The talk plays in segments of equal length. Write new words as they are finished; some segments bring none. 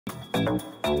So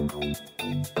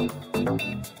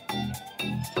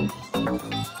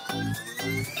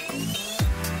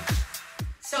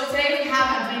today we have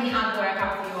a mini ab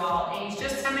workout for you all. It's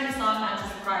just 10 minutes long and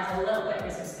just requires a little bit of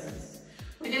resistance.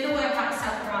 Within the workout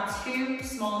itself, there are 2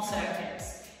 small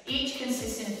circuits, each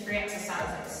consisting of 3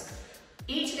 exercises.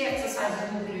 Each of the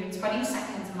exercises will be doing 20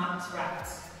 seconds max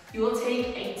reps. You will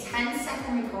take a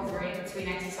 10-second recovery between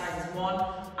exercises 1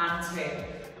 and 2.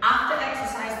 After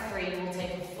exercise 3, you will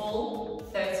take a full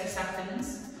 30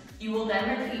 seconds. You will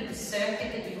then repeat the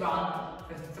circuit that you run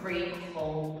for 3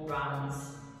 whole rounds.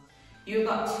 You've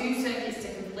got 2 circuits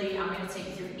to complete. I'm going to take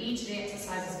you through each of the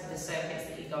exercises for the circuits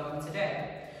that you're going to do.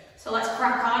 So let's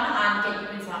crack on and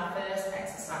get you into our first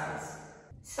exercise.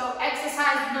 So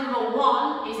exercise number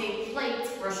 1 is a plate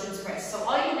Russian twist. So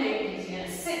all you do is you're going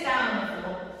to sit down on the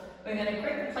floor. We're going to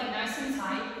grip the plate nice and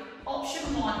tight.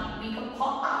 Option 1, we can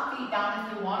pop our feet down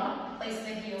if you want, placing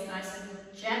the heels nice and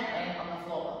gently on the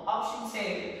floor. Option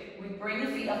 2, we bring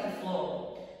the feet off the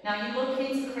floor. Now you're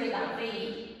looking to create that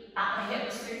V at the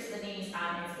hips, through to the knees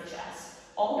and into the chest.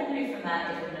 All we're going to do from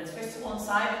there is we're going to twist to one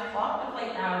side, pop the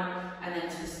plate down, and then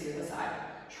twist to the other side.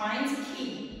 Trying to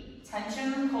keep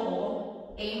tension in the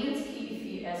core, aiming to keep your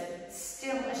feet as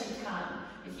still as you can.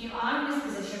 If you are in this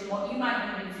position, what you might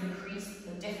want to do to increase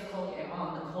the difficulty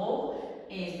on the core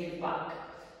is move back.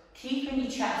 Keeping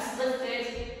your chest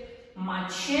lifted. My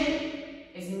chin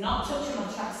is not touching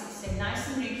my chest, it's staying nice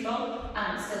and neutral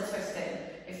and it's still twisting.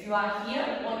 If you are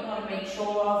here, what you want to make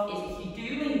sure of is if you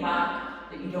do lean back,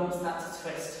 that you don't start to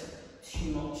twist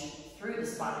too much through the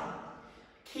spine.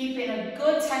 Keeping a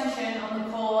good tension on the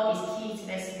core is key to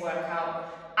this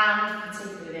workout and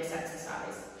particularly this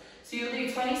exercise. So you'll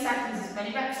do 20 seconds, as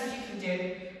many reps as you can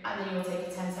do, and then you'll take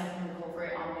a 10-second recovery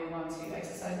and move on to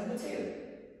exercise number 2.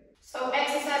 So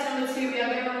exercise number 2, we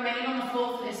are going to remain on the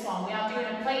floor for this one. We are doing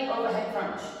a plate overhead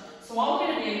crunch. So what we're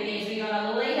going to do is we're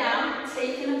going to lay down,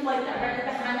 taking the plate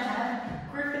directly behind the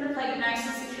head, gripping the plate nice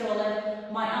and securely.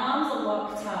 My arms are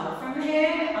locked out. From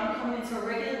here, I'm coming into a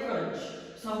regular crunch.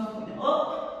 So I'm coming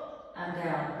up and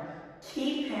down,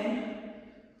 keeping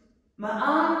my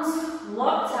arms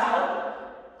locked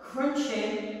out,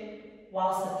 crunching,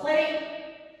 whilst the plate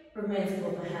remains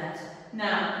above my head.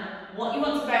 Now, what you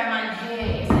want to bear in mind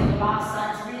here is that your bar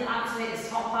starts to really activate this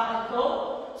top part of the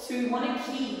core. So we want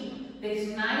to keep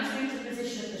this nice neutral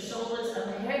position of the shoulders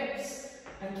and the hips,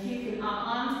 and keeping our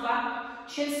arms back,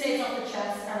 chin stays off the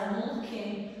chest, and I'm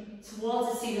looking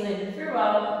towards the ceiling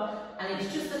throughout, and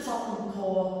it's just the top of the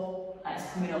core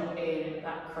that's coming up in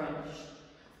that crunch.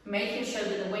 Making sure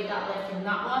that the weight that lift in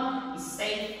that one is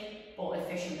safe but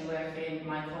efficiently working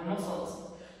my core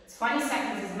muscles. 20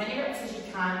 seconds, as many reps as you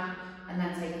can, and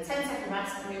then take a 10-second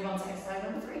rest and move on to exercise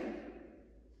number 3.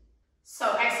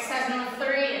 So exercise number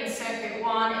 3 in circuit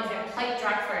 1 is a plate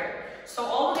drag through. So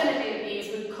all we're going to do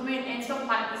is we're coming into a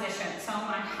plank position. So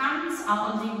my hands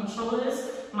are underneath my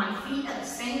shoulders, my feet are the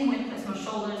same width as my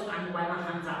shoulders, and where my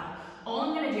hands are. All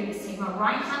I'm going to do is take my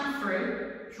right hand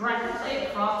through, drag the plate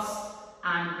across,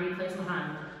 and replace my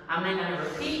hand. I'm then going to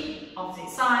repeat opposite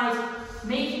side,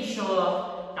 making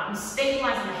sure that I'm stabilising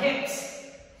my hips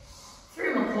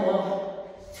through my core.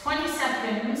 20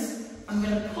 seconds, I'm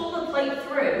going to pull the plate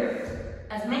through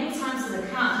as many times as I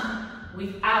can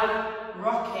without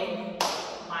rocking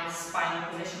my spinal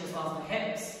position as well as my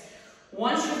hips.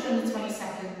 Once you've done the 20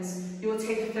 seconds, you will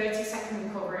take a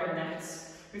 30-second recovery on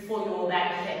this before you will then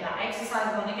hit that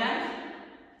exercise 1 again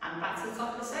and back to the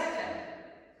top of the circuit.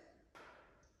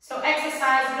 So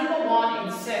exercise number 1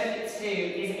 in circuit 2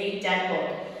 is a dead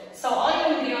bug. So all you're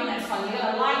going to do on this one, you're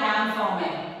going to lie down for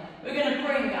me. We're going to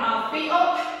bring our feet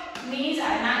up, knees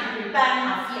at a 90-degree bend,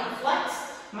 our feet are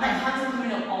flexed. My hands are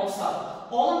coming up also.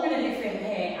 All I'm going to do from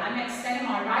here, I'm extending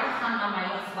my right hand and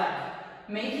my left leg,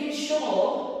 making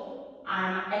sure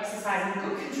I'm exercising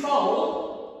good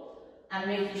control and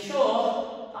making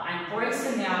sure that I'm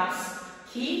bracing the abs,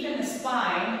 keeping the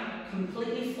spine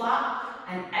completely flat,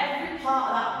 and every part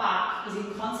of that back is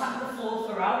in contact with the floor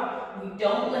throughout. We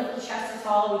don't lift the chest at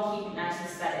all, we keep it nice and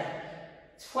steady.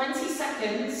 20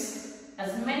 seconds,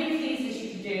 as many of these as you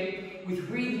can do with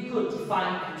really good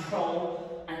defined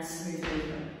control and smooth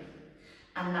movement.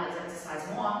 And that is exercise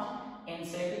 1 in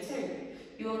circuit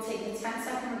 2. You will take a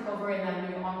 10-second recovery and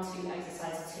then move on to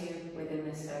exercise 2 within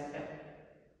this circuit.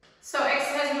 So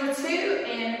exercise number 2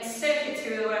 in circuit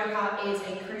 2 of the workout is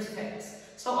a crucifix.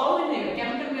 So all we're going to do, again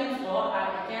I'm going to be on the floor,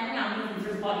 and again I'm moving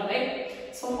through body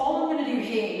weight. So all I'm going to do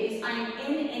here is I'm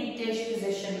in a dish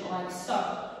position like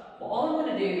so. But all I'm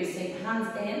going to do is take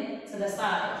hands in to the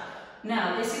side.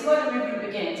 Now this is where the movement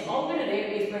begins. All we're going to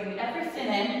do is bring everything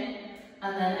in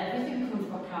and then everything comes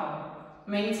back out.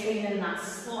 maintaining that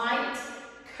slight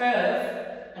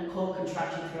curve and core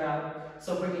contraction throughout.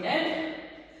 So bring it in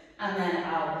and then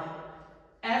out.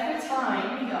 Every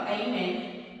time you're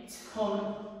aiming to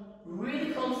come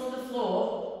really close to the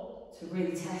floor to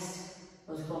really test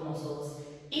those core muscles.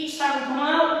 Each time we come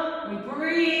out, we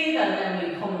breathe and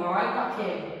then we come right back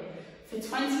in. For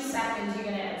 20 seconds, you're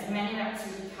going to get as many reps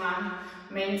as you can,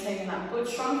 maintaining that good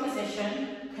strong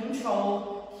position,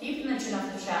 control, keeping the chin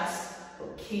off the chest,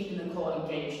 but keeping the core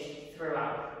engaged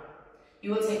throughout.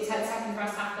 You will take 10 second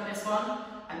rest after this one,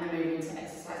 and then move into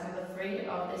exercise number 3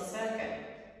 of this circuit.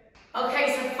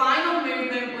 Okay, so final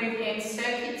movement within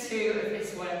circuit 2 of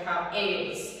this workout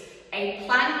is a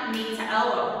plank knee to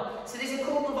elbow. So there's a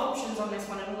couple of options on this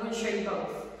one, and I'm going to show you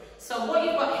both. So what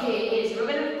you've got here is we're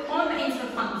going to come into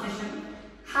the plank position,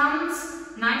 hands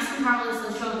nice and parallel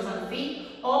to the shoulders and the feet.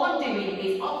 All I'm doing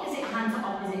is opposite hand to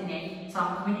opposite knee. So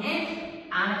I'm coming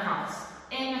in and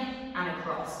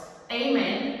across,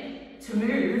 aiming to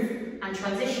move and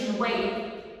transition the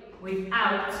weight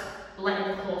without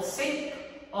letting the core sink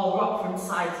or rock from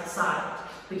side to side.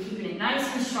 We're keeping it nice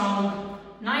and strong,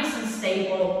 nice and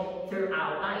stable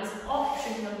throughout. That is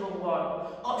option number 1.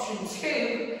 Option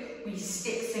 2, we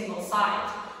stick single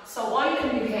side. So what you're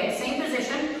going to do here, same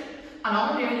position, and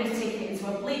all I'm doing is taking it into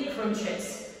oblique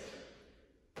crunches.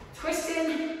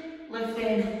 Twisting,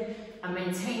 lifting, and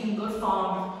maintaining good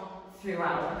form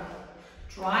throughout.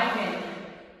 Driving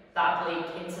that oblique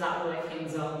into that working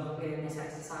zone within this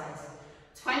exercise.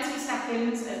 20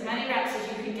 seconds, as many reps as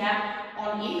you can get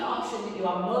on either option that you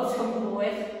are most comfortable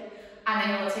with, and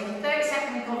then you'll take a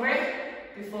 30-second recovery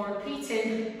before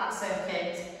repeating that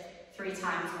circuit 3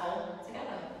 times all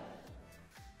together.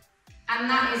 And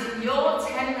that is your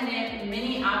 10-minute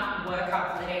mini ab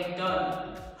workout for the day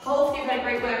done. Hopefully you've had a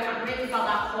great workout, really felt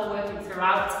that core working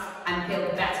throughout, and feel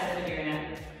better for doing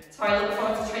it. So I look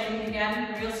forward to training you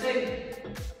again real soon.